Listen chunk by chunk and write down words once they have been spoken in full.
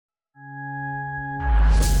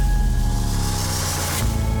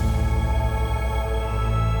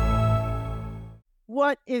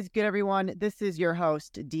What is good, everyone? This is your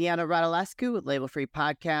host, Deanna Radulescu with Label Free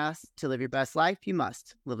Podcast. To live your best life, you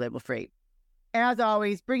must live label free. As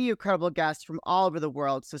always, bringing you incredible guests from all over the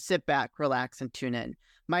world, so sit back, relax, and tune in.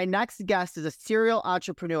 My next guest is a serial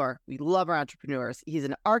entrepreneur. We love our entrepreneurs. He's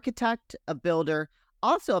an architect, a builder,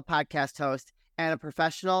 also a podcast host, and a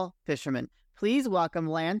professional fisherman. Please welcome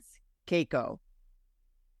Lance Cayko.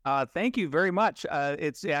 Thank you very much.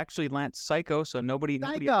 It's actually Lance Cayko, so nobody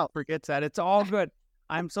forgets that. It's all good.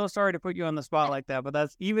 I'm so sorry to put you on the spot like that, but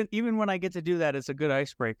that's even when I get to do that, it's a good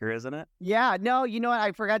icebreaker, isn't it? Yeah, no, you know what?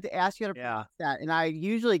 I forgot to ask you how to pronounce that, and I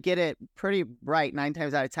usually get it pretty right 9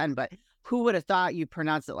 times out of 10, but who would have thought you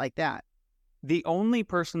pronounced it like that? The only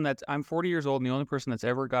person I'm 40 years old, and the only person that's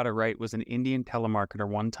ever got it right was an Indian telemarketer.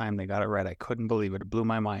 One time they got it right. I couldn't believe it. It blew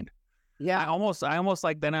my mind. Yeah. I almost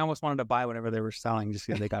wanted to buy whatever they were selling just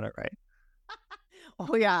because they got it right.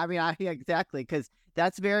 Oh, yeah. I mean, exactly. Because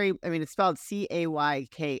that's it's spelled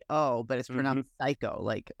Cayko, but it's pronounced psycho.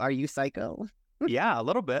 Like, are you psycho? Yeah, a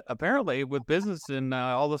little bit. Apparently, with business and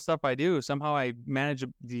all the stuff I do, somehow I manage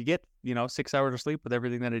to get, 6 hours of sleep with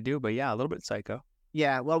everything that I do. But yeah, a little bit psycho.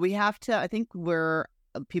 Yeah. Well, we have to, I think we're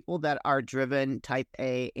people that are driven type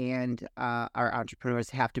A and our entrepreneurs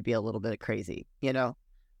have to be a little bit crazy,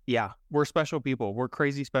 Yeah, we're special people. We're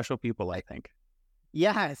crazy special people, I think.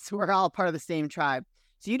 Yes, we're all part of the same tribe.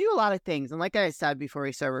 So you do a lot of things. And like I said before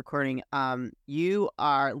we started recording, you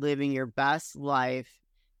are living your best life,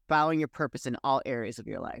 following your purpose in all areas of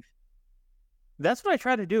your life. That's what I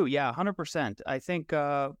try to do. Yeah, 100%. I think,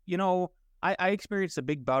 I experienced a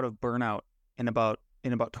big bout of burnout in about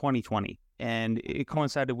 2020. And it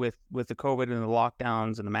coincided with the COVID and the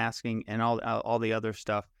lockdowns and the masking and all the other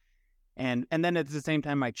stuff. And then at the same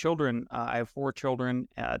time, my children, I have 4 children,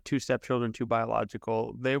 2 stepchildren, 2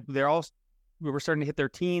 biological. We were starting to hit their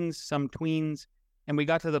teens, some tweens. And we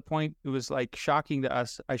got to the point, it was like shocking to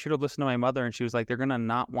us. I should have listened to my mother, and she was like, they're going to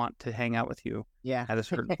not want to hang out with you at a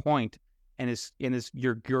certain point. And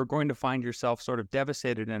you're going to find yourself sort of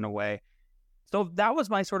devastated in a way. So that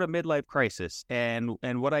was my sort of midlife crisis. And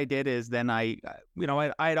what I did is then I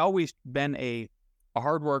had always been a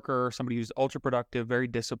hard worker, somebody who's ultra productive, very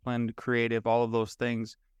disciplined, creative, all of those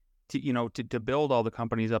things to build all the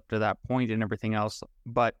companies up to that point and everything else.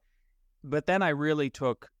 But then I really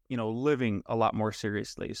took, living a lot more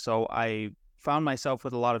seriously. So I found myself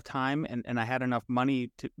with a lot of time and I had enough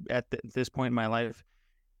money at this point in my life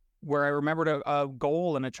where I remembered a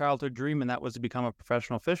goal and a childhood dream, and that was to become a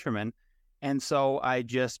professional fisherman. And so I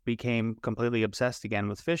just became completely obsessed again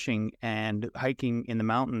with fishing and hiking in the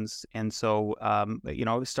mountains. And so,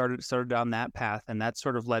 started down that path, and that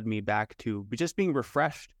sort of led me back to just being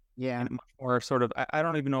refreshed. Yeah. And much more sort of, I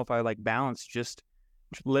don't even know if I balance, just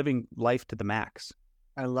living life to the max.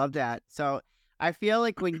 I love that. So I feel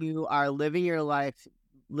like when you are living your life,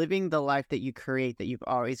 living the life that you create, that you've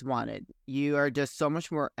always wanted, you are just so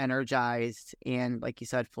much more energized and, like you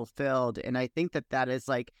said, fulfilled. And I think that is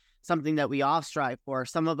like something that we all strive for.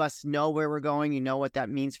 Some of us know where we're going, what that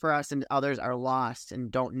means for us, and others are lost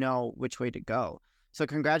and don't know which way to go. So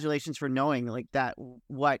congratulations for knowing like that,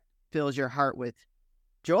 what fills your heart with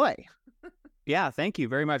joy. Yeah, thank you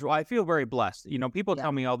very much. Well, I feel very blessed. People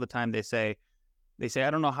tell me all the time, they say,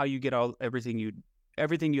 I don't know how you get everything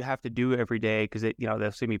you have to do every day, because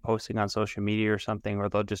they'll see me posting on social media or something, or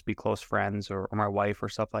they'll just be close friends or my wife or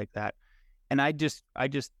stuff like that. And I just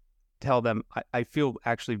tell them I feel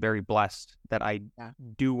actually very blessed that I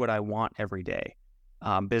do what I want every day,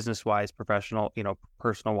 business-wise, professional,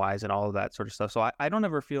 personal-wise, and all of that sort of stuff. So I don't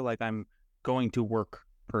ever feel like I'm going to work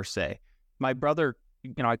per se. My brother,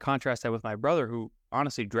 I contrast that with my brother, who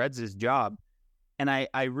honestly dreads his job. And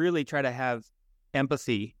I really try to have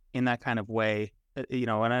empathy in that kind of way,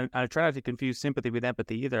 and I try not to confuse sympathy with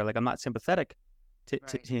empathy either. Like, I'm not sympathetic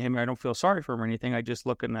to him. I don't feel sorry for him or anything. I just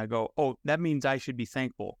look and I go, oh, that means I should be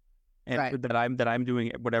thankful. And that I'm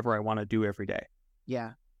doing whatever I want to do every day.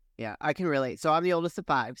 Yeah. Yeah, I can relate. So I'm the oldest of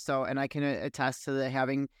 5. So, and I can attest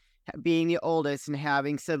to being the oldest and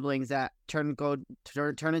having siblings that turn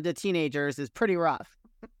into teenagers is pretty rough.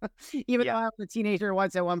 Even though I was a teenager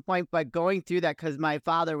once at one point, but going through that, because my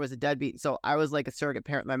father was a deadbeat, so I was like a surrogate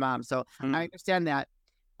parent to my mom. So I understand that.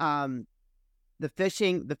 The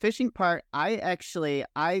fishing part, I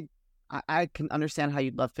can understand how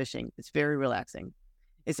you'd love fishing. It's very relaxing.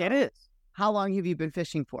 It is. How long have you been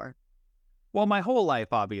fishing for? Well, my whole life,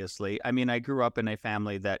 obviously. I mean, I grew up in a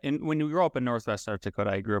family when you grow up in Northwest North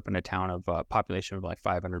Dakota, I grew up in a town of a population of like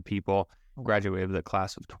 500 people, graduated with a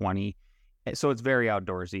class of 20. So it's very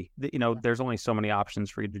outdoorsy. There's only so many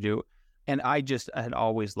options for you to do. And I had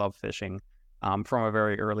always loved fishing. from a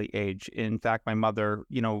very early age. In fact, my mother,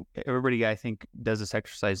 everybody I think does this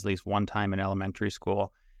exercise at least one time in elementary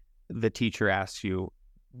school. The teacher asks you,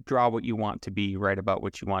 draw what you want to be, write about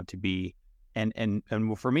what you want to be. And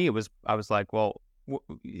for me, I was like, well,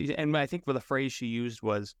 and I think the phrase she used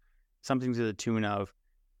was something to the tune of,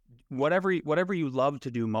 whatever you love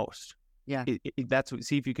to do most. Yeah.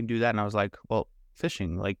 See if you can do that. And I was like, well,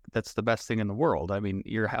 fishing, like that's the best thing in the world. I mean,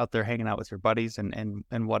 you're out there hanging out with your buddies and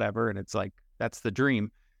whatever. And it's like, that's the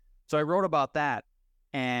dream. So I wrote about that.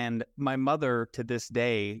 And my mother to this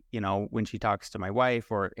day, when she talks to my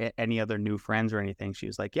wife or any other new friends or anything, she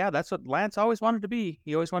was like, yeah, that's what Lance always wanted to be.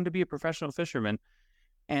 He always wanted to be a professional fisherman.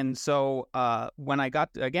 And so when I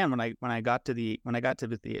got to the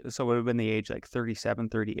so it would have been the age like 37,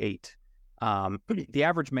 38. The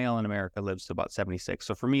average male in America lives to about 76.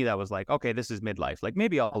 So for me, that was like, okay, this is midlife. Like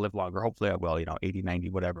maybe I'll live longer. Hopefully I will, 80, 90,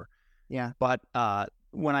 whatever. Yeah. But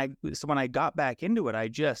when I got back into it,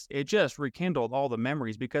 it just rekindled all the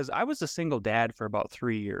memories, because I was a single dad for about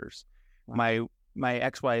 3 years. Wow. My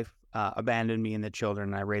ex-wife abandoned me and the children,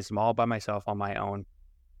 and I raised them all by myself on my own.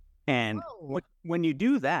 And when you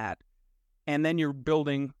do that, and then you're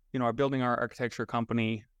building our architecture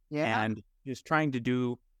company, and just trying to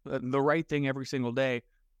do the right thing every single day,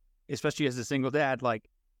 especially as a single dad, like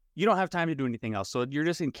you don't have time to do anything else. So you're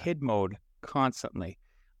just in kid mode constantly,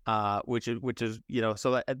 which is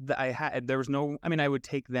so that there was no, I mean, I would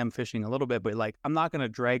take them fishing a little bit, but like I'm not going to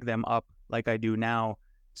drag them up like I do now,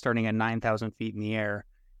 starting at 9,000 feet in the air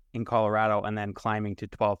in Colorado and then climbing to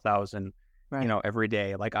 12,000. Right. Every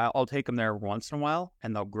day. Like I'll take them there once in a while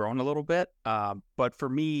and they'll groan a little bit. But for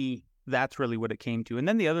me, that's really what it came to. And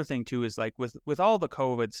then the other thing too is like with all the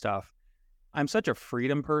COVID stuff, I'm such a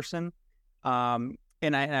freedom person. And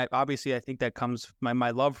I obviously I think that comes,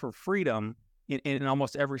 my love for freedom in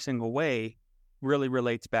almost every single way really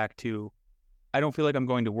relates back to, I don't feel like I'm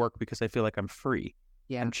going to work because I feel like I'm free.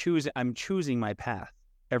 Yeah. I'm choosing my path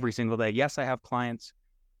every single day. Yes, I have clients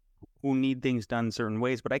who need things done certain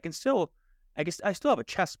ways, but I still have a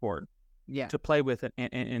chessboard to play with it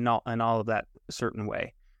in all of that certain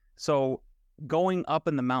way. So going up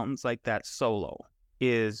in the mountains like that solo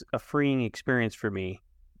is a freeing experience for me.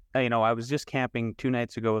 I was just camping 2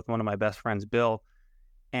 nights ago with one of my best friends, Bill,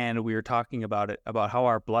 and we were talking about how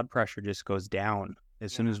our blood pressure just goes down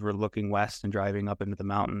as soon as we're looking west and driving up into the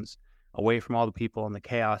mountains, away from all the people and the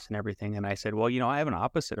chaos and everything. And I said, well, I have an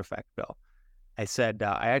opposite effect, Bill. I said,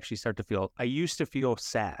 I used to feel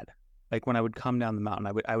sad. Like when I would come down the mountain,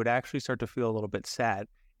 I would actually start to feel a little bit sad.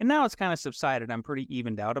 And now it's kind of subsided. I'm pretty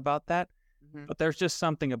evened out about that. Mm-hmm. But there's just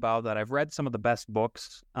something about that. I've read some of the best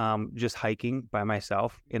books just hiking by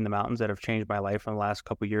myself in the mountains that have changed my life in the last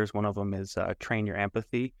couple of years. One of them is Train Your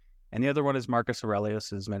Empathy. And the other one is Marcus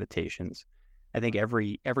Aurelius's Meditations. I think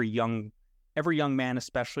every young man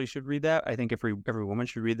especially should read that. I think every woman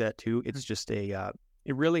should read that too. It's just it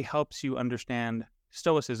really helps you understand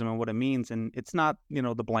Stoicism and what it means. And it's not,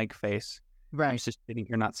 the blank face. Right. I'm just sitting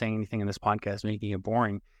here not saying anything in this podcast, making it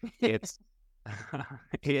boring. It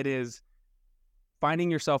is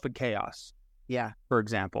finding yourself in chaos. Yeah. For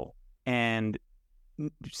example, and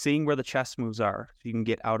seeing where the chess moves are so you can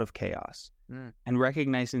get out of chaos and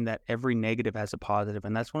recognizing that every negative has a positive.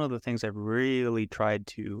 And that's one of the things I've really tried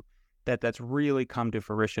to, that's really come to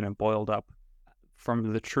fruition and boiled up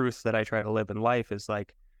from the truth that I try to live in life is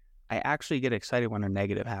like, I actually get excited when a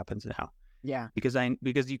negative happens now. Yeah.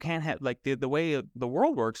 Because you can't have, like, the way the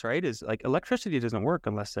world works, right, is like electricity doesn't work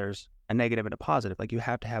unless there's a negative and a positive. Like you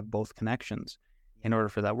have to have both connections in order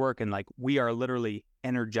for that work. And like we are literally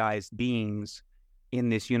energized beings in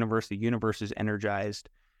this universe. The universe is energized.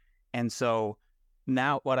 And so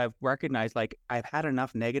now what I've recognized, like I've had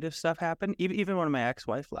enough negative stuff happen, even when my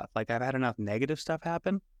ex-wife left, like I've had enough negative stuff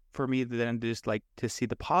happen for me then just like to see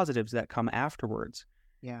the positives that come afterwards.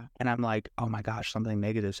 Yeah. And I'm like, oh my gosh, something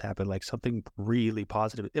negative's happened, like something really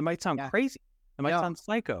positive. It might sound crazy. It might sound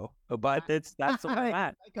psycho, but that's what I'm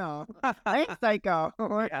at. Psycho. Thanks, psycho.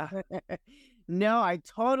 Yeah. No, I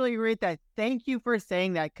totally agree with that. Thank you for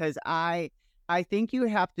saying that, because I think you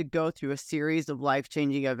have to go through a series of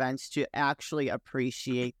life-changing events to actually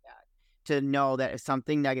appreciate that, to know that if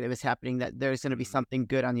something negative is happening, that there's going to be something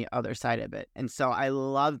good on the other side of it. And so I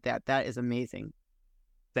love that. That is amazing.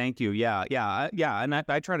 Thank you. Yeah. And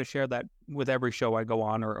I try to share that with every show I go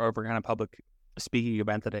on or every kind of public speaking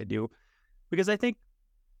event that I do, because I think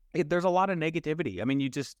there's a lot of negativity. I mean, you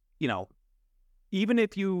just, even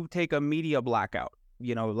if you take a media blackout,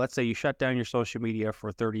 let's say you shut down your social media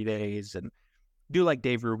for 30 days and do like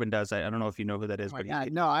Dave Rubin does. I don't know if you know who that is.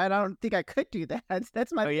 No, I don't think I could do that.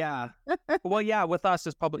 That's my... Oh, yeah. Well, yeah, with us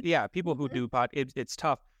as public, people who do it's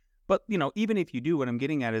tough. But, even if you do, what I'm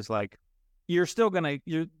getting at is like,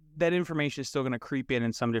 that information is still going to creep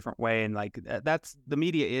in some different way. And like, the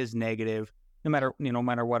media is negative no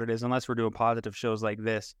matter what it is, unless we're doing positive shows like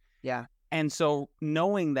this. Yeah. And so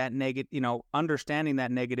knowing that understanding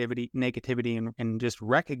that negativity and just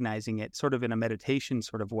recognizing it sort of in a meditation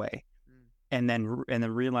sort of way. And then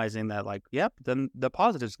realizing that like, yep, then the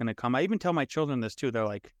positive is going to come. I even tell my children this too. They're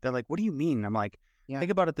like, what do you mean? I'm like,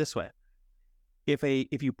 think about it this way. If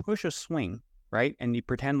you push a swing, right, and you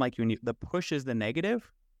pretend like the push is the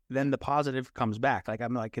negative, then the positive comes back. Like,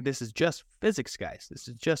 I'm like, this is just physics, guys. This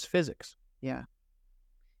is just physics. Yeah.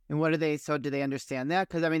 And what do they understand that?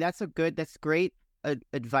 Because I mean, that's great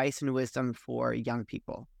advice and wisdom for young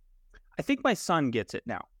people. I think my son gets it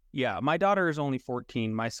now. Yeah, my daughter is only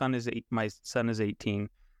 14. My son is 18.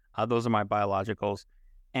 Those are my biologicals.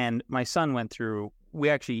 And my son went through.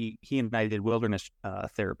 He and I did wilderness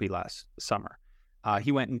therapy last summer.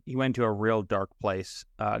 He went to a real dark place.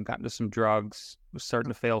 Got into some drugs. Was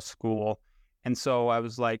starting to fail school. And so I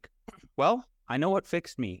was like, well, I know what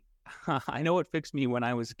fixed me. I know what fixed me when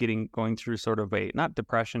I was going through sort of a, not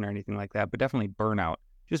depression or anything like that, but definitely burnout.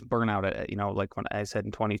 Just burnout at, like when I said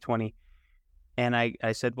in 2020. And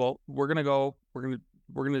I said, well, we're going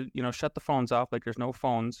to shut the phones off. Like, there's no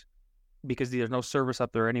phones because there's no service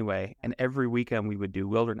up there anyway. And every weekend we would do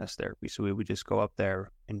wilderness therapy. So we would just go up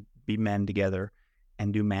there and be men together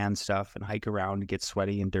and do man stuff and hike around and get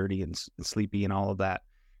sweaty and dirty and sleepy and all of that.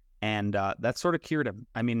 And that sort of cured him.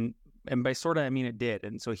 I mean, and by sort of, I mean it did.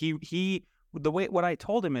 And so what I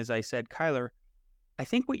told him is, I said, Kyler, I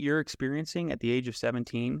think what you're experiencing at the age of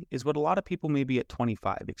 17 is what a lot of people maybe at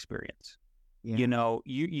 25 experience. Yeah.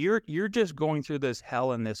 You're just going through this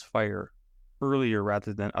hell and this fire earlier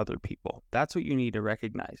rather than other people. That's what you need to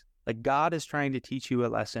recognize. Like, God is trying to teach you a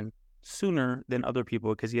lesson sooner than other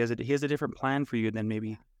people because he has a different plan for you than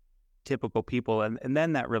maybe typical people. And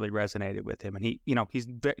then that really resonated with him. And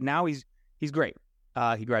he's great.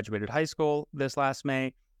 He graduated high school this last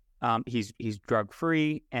May. He's drug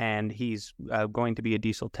free, and he's going to be a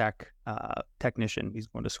diesel technician. He's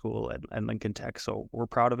going to school at Lincoln Tech, so we're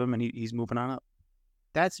proud of him, and he's moving on up.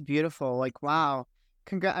 That's beautiful. Like, wow.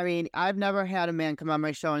 I mean, I've never had a man come on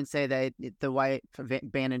my show and say that the wife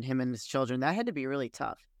abandoned him and his children. That had to be really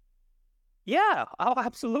tough. Yeah, oh,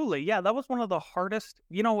 absolutely. Yeah, that was one of the hardest.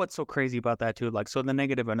 You know what's so crazy about that too? Like, so the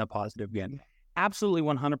negative and the positive again. Absolutely,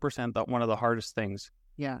 100%. One of the hardest things.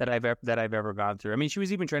 Yeah. that I've ever gone through. I mean, she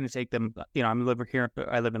was even trying to take them. I live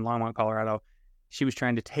in Longmont, Colorado. She was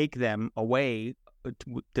trying to take them away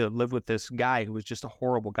to live with this guy who was just a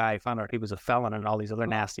horrible guy. Found out he was a felon and all these other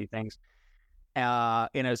nasty things.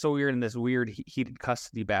 So we were in this weird heated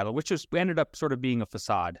custody battle, which ended up sort of being a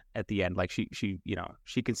facade at the end. Like she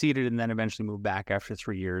conceded and then eventually moved back after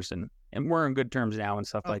 3 years, and we're in good terms now and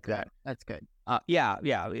stuff like that. That's good. Yeah.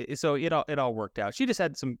 So it all worked out. She just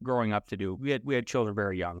had some growing up to do. We had children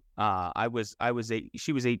very young.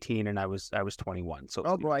 She was 18 and I was 21. So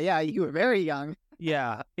oh boy, yeah, you were very young.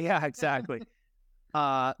 Yeah, exactly.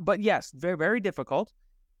 But yes, very, very difficult,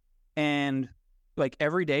 and like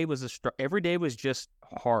every day was just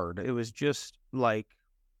hard. It was just like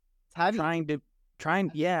trying.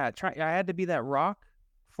 I had to be that rock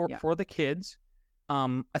for the kids.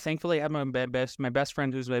 Thankfully I had my best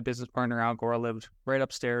friend who's my business partner, Al Gore, lived right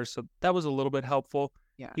upstairs, so that was a little bit helpful.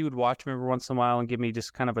 Yeah, he would watch me every once in a while and give me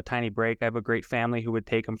just kind of a tiny break. I have a great family who would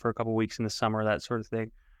take him for a couple of weeks in the summer, that sort of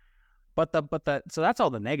thing. So that's all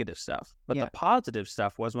the negative stuff. But the positive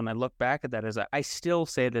stuff was, when I look back at that, is I still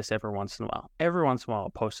say this every once in a while. Every once in a while I'll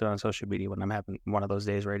post it on social media when I'm having one of those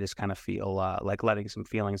days where I just kind of feel like letting some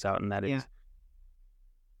feelings out, and that is,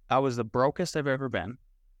 I was the brokest I've ever been.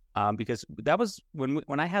 Because that was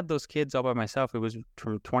when I had those kids all by myself. It was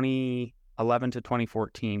from 2011 to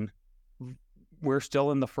 2014. We're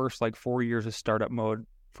still in the first 4 years of startup mode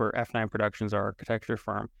for F9 Productions, our architecture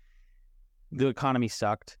firm. The economy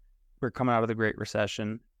sucked. We're coming out of the Great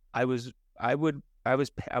Recession. I was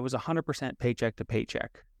 100% paycheck to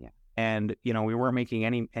paycheck. Yeah. And we weren't making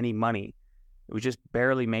any money. It was just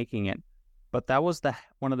barely making it. But that was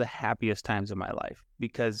one of the happiest times of my life,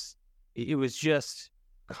 because it was just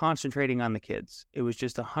concentrating on the kids. It was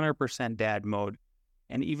just 100% dad mode.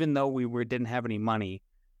 And even though we didn't have any money,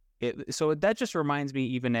 so that just reminds me,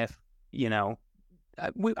 even if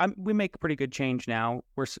we make a pretty good change now.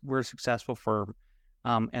 We're a successful firm,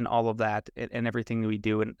 and all of that, and everything that we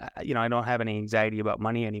do. And I don't have any anxiety about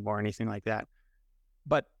money anymore or anything like that.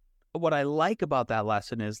 But what I like about that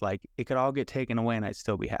lesson is, it could all get taken away and I'd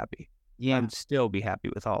still be happy. Yeah, I'd still be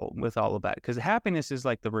happy with all of that, because happiness is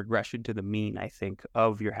the regression to the mean, I think,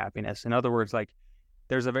 of your happiness. In other words,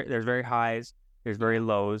 there's very highs, There's very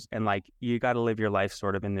lows, and like you got to live your life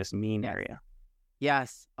sort of in this mean area.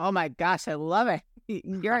 Yes. Oh my gosh, I love it.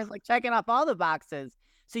 You're like checking off all the boxes.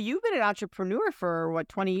 So you've been an entrepreneur for what,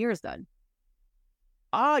 20 years then?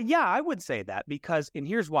 Yeah, I would say that and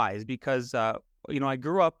here's why, is because, I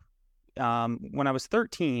grew up, when I was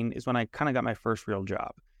 13 is when I kind of got my first real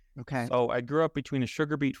job. Okay. So I grew up between a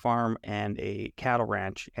sugar beet farm and a cattle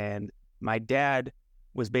ranch, and my dad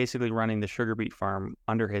was basically running the sugar beet farm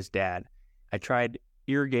under his dad. I tried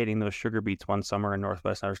irrigating those sugar beets one summer in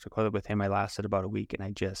Northwest North Dakota with him. I lasted about a week, and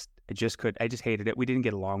I just hated it. We didn't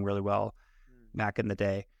get along really well back in the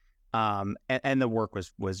day. And the work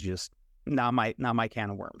was just not my can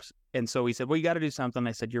of worms. And so he said, well, you got to do something.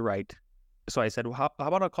 I said, you're right. So I said, well, how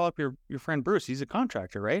about I'll call up your friend Bruce? He's a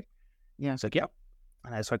contractor, right? Yeah. He's like, yep.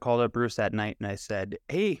 And so I called up Bruce that night, and I said,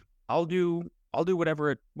 hey, I'll do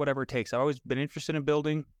whatever it takes. I've always been interested in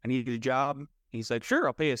building. I needed a job. He's like, sure,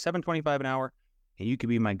 I'll pay you $7.25 an hour, and you can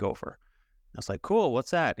be my gopher. I was like, cool,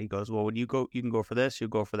 what's that? He goes, well, when you can go for this, you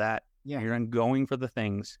go for that. Yeah. You're going for the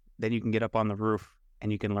things, then you can get up on the roof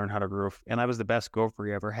and you can learn how to roof. And I was the best gopher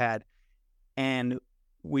he ever had. And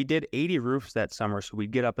we did 80 roofs that summer. So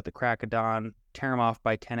we'd get up at the crack of dawn, tear them off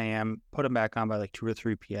by 10 a.m., put them back on by like 2 or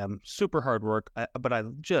 3 p.m. Super hard work, but I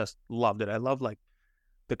just loved it. I love like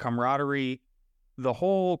the camaraderie. The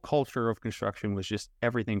whole culture of construction was just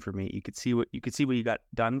everything for me. You could see what you got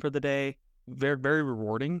done for the day. Very, very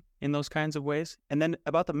rewarding in those kinds of ways. And then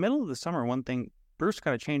about the middle of the summer, one thing, Bruce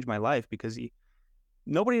kind of changed my life because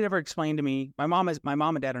nobody had ever explained to me. My mom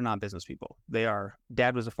and dad are not business people.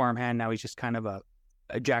 Dad was a farmhand. Now he's just kind of a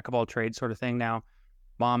jack of all trades sort of thing now.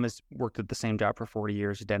 Mom has worked at the same job for 40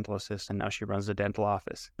 years, a dental assistant. Now she runs a dental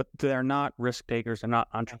office. But they're not risk takers. They're not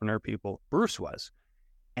entrepreneur people. Bruce was.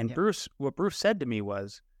 And yeah. What Bruce said to me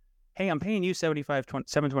was, hey, I'm paying you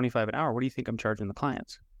 $7.25 an hour. What do you think I'm charging the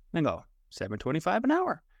clients? And I go, $7.25 an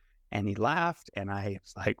hour. And he laughed. And I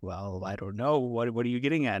was like, well, I don't know. What are you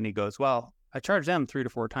getting at? And he goes, well, I charge them 3 to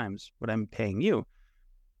 4 times what I'm paying you.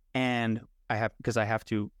 And I have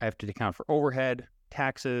to account for overhead,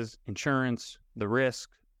 taxes, insurance, the risk,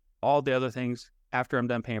 all the other things. After I'm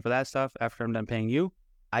done paying for that stuff, after I'm done paying you,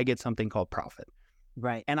 I get something called profit.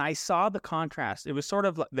 Right. And I saw the contrast. It was sort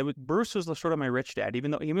of like Bruce was sort of my rich dad,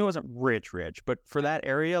 even though he wasn't rich, but for that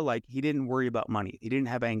area, like he didn't worry about money. He didn't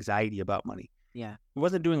have anxiety about money. Yeah. He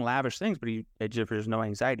wasn't doing lavish things, but there's no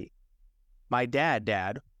anxiety. My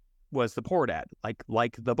dad was the poor dad,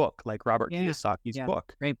 like the book, like Robert Kiyosaki's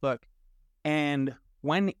book. Great book. And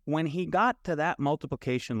when he got to that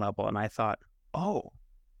multiplication level, and I thought, oh,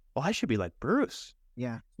 well, I should be like Bruce.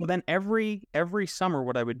 Yeah. Well, then every summer,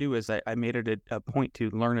 what I would do is I made it a point to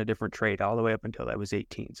learn a different trade all the way up until I was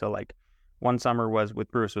 18. So like one summer was with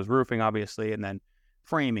Bruce was roofing, obviously, and then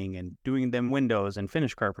framing and doing them windows and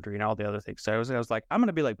finish carpentry and all the other things. So I was like, I'm going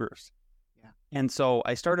to be like Bruce. Yeah. And so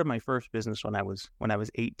I started my first business when I was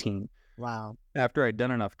 18. Wow. After I'd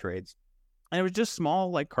done enough trades. And it was just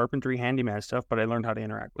small, like carpentry, handyman stuff, but I learned how to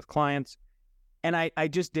interact with clients. And I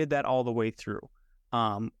just did that all the way through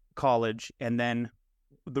college. And then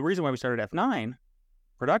the reason why we started F9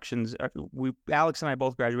 Productions, Alex and I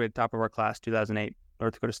both graduated top of our class, 2008,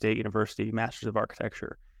 North Dakota State University, Masters of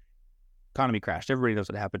Architecture. Economy crashed. Everybody knows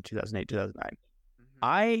what happened in 2008, 2009. Mm-hmm.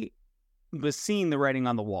 I was seeing the writing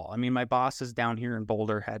on the wall. I mean, my bosses down here in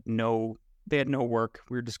Boulder had no work.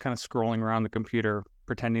 We were just kind of scrolling around the computer,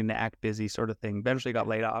 pretending to act busy sort of thing. Eventually got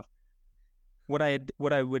laid off. What I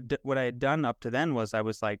had done up to then was I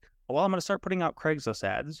was like, well, I'm going to start putting out Craigslist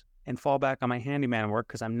ads and fall back on my handyman work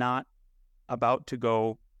because I'm not about to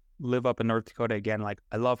go live up in North Dakota again. Like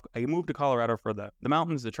I moved to Colorado for the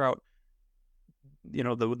mountains, the trout,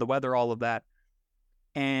 the weather, all of that.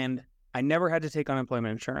 And I never had to take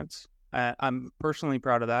unemployment insurance. I'm personally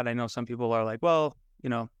proud of that. I know some people are like, well,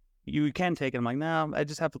 you can take it. I'm like, no, I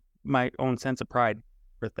just have my own sense of pride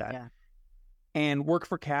with that. Yeah. And work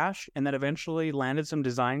for cash, and then eventually landed some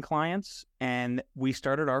design clients. And we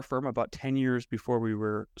started our firm about 10 years before we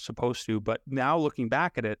were supposed to. But now looking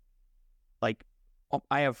back at it, like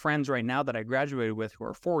I have friends right now that I graduated with who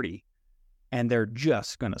are 40, and they're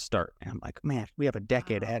just going to start. And I'm like, man, we have a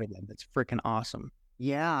decade ahead of them. That's freaking awesome.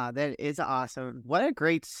 Yeah, that is awesome. What a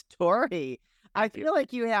great story. I feel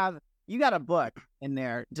like you got a book in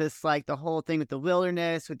there, just like the whole thing with the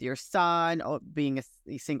wilderness, with your son, being a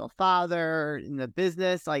single father in the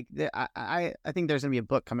business. Like I think there's gonna be a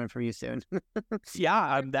book coming from you soon.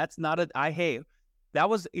 Yeah, that's not it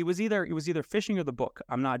was either fishing or the book.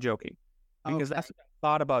 I'm not joking, because that's what I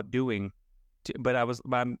thought about doing. But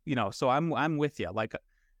I'm with you. Like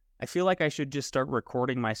I feel like I should just start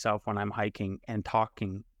recording myself when I'm hiking and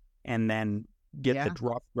talking, and then get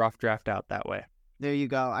the rough draft out that way. There you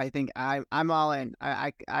go. I think I'm all in.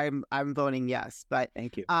 I'm voting yes. But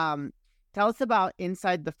thank you. Tell us about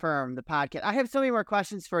Inside the Firm, the podcast. I have so many more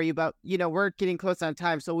questions for you, but we're getting close on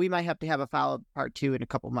time, so we might have to have a follow-up part 2 in a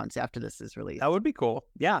couple months after this is released. That would be cool.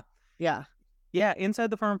 Yeah.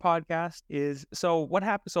 Inside the Firm podcast is, so what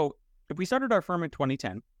happened? So if we started our firm in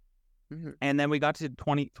 2010, and then we got to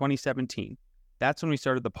 2017, that's when we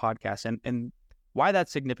started the podcast. And why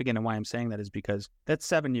that's significant and why I'm saying that is because that's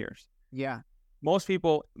 7 years. Yeah. Most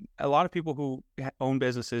people, a lot of people who own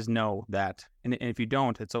businesses know that, and if you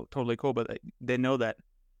don't, it's totally cool, but they know that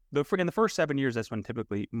in the first 7 years, that's when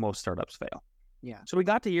typically most startups fail. Yeah. So we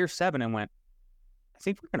got to year 7 and went, I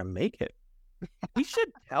think we're going to make it. We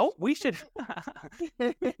should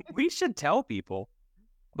tell people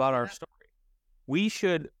about our story.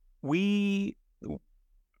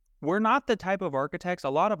 We're not the type of architects. A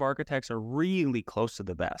lot of architects are really close to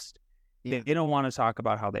the best. Yeah. They don't want to talk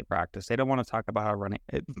about how they practice. They don't want to talk about how running.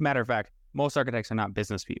 Matter of fact, most architects are not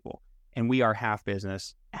business people, and we are half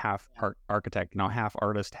business, half architect, half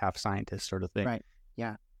artist, half scientist, sort of thing. Right.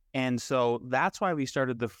 Yeah. And so that's why we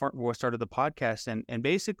started the podcast, and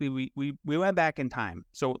basically we went back in time.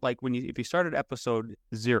 So like if you started episode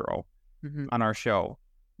 0 on our show,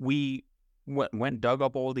 we dug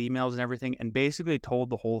up old emails and everything, and basically told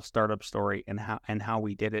the whole startup story and how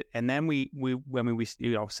we did it. And then we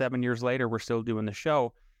 7 years later, we're still doing the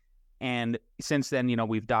show. And since then,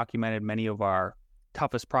 we've documented many of our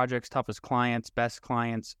toughest projects, toughest clients, best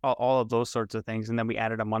clients, all of those sorts of things. And then we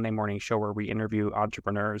added a Monday morning show where we interview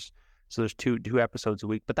entrepreneurs. So there's two episodes a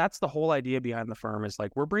week. But that's the whole idea behind the firm, is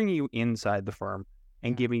like, we're bringing you inside the firm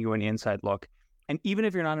and giving you an inside look. And even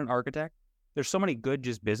if you're not an architect, there's so many good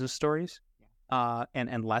just business stories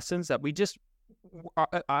and lessons that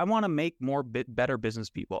I want to make better business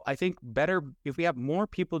people. I think if we have more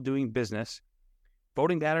people doing business,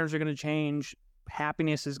 voting patterns are going to change,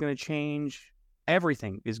 happiness is going to change,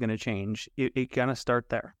 everything is going to change. It's going to start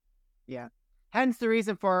there. Yeah. Hence the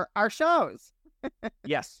reason for our shows.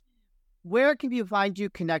 Yes. Where can people find you,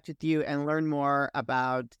 connect with you, and learn more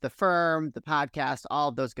about the firm, the podcast, all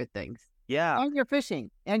of those good things? Yeah. And your fishing,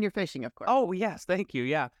 of course. Oh, yes. Thank you.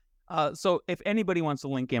 Yeah. So if anybody wants to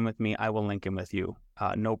link in with me, I will link in with you.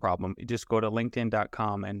 No problem. Just go to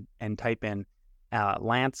linkedin.com and type in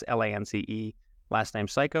Lance, Lance, last name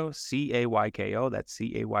Cayko, Cayko. That's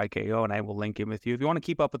Cayko, and I will link in with you. If you want to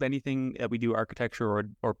keep up with anything that we do architecture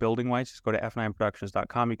or building wise, just go to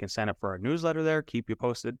f9productions.com. You can sign up for our newsletter there, keep you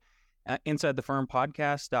posted.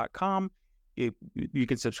 InsideTheFirmPodcast.com. You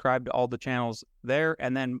can subscribe to all the channels there,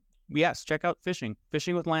 and then yes, check out Fishing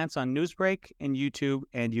with Lance on Newsbreak and YouTube,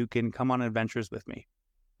 and you can come on adventures with me.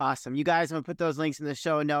 Awesome. You guys, I'm going to put those links in the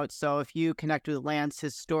show notes. So if you connect with Lance,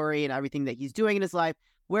 his story and everything that he's doing in his life,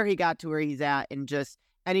 where he got to where he's at, and just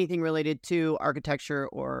anything related to architecture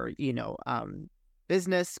or,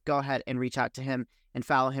 business, go ahead and reach out to him and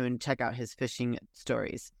follow him and check out his fishing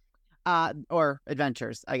stories or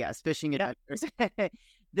adventures, I guess. Fishing adventures.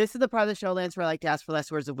 This is the part of the show, Lance, where I like to ask for last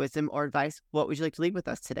words of wisdom or advice. What would you like to leave with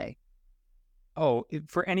us today? Oh,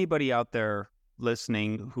 for anybody out there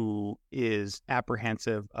listening who is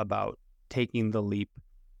apprehensive about taking the leap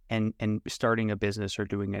and starting a business or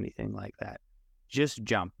doing anything like that, just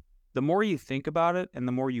jump. The more you think about it and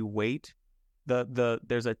the more you wait,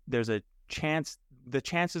 there's a chance, the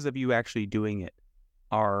chances of you actually doing it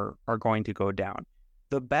are going to go down.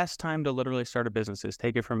 The best time to literally start a business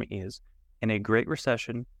take it from me, is in a great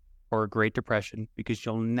recession or a great depression, because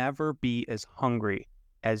you'll never be as hungry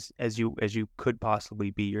as you could possibly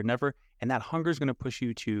be. You're never, and that hunger is going to push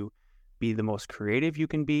you to be the most creative you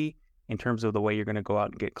can be in terms of the way you're going to go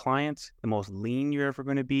out and get clients, the most lean you're ever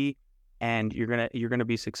going to be, and you're going to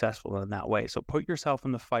be successful in that way. So put yourself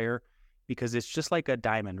in the fire, because it's just like a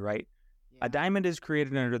diamond, right? Yeah. A diamond is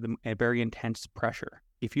created under a very intense pressure.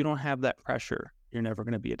 If you don't have that pressure, you're never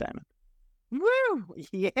going to be a diamond. Woo!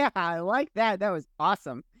 Yeah, I like that. That was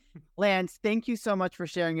awesome. Lance, thank you so much for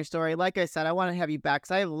sharing your story. Like I said, I want to have you back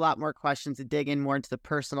because I have a lot more questions to dig in more into the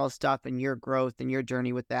personal stuff and your growth and your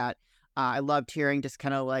journey with that. I loved hearing just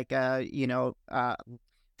kind of like a,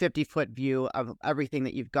 50-foot view of everything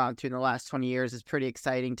that you've gone through in the last 20 years. Is pretty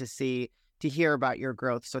exciting to hear about your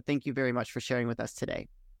growth. So thank you very much for sharing with us today.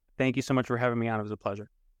 Thank you so much for having me on. It was a pleasure.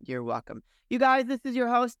 You're welcome. You guys, this is your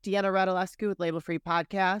host, Deanna Radulescu with Label Free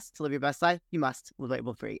Podcast. To live your best life, you must live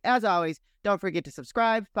label free. As always, don't forget to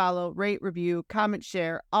subscribe, follow, rate, review, comment,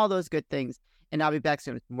 share, all those good things. And I'll be back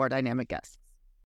soon with more dynamic guests.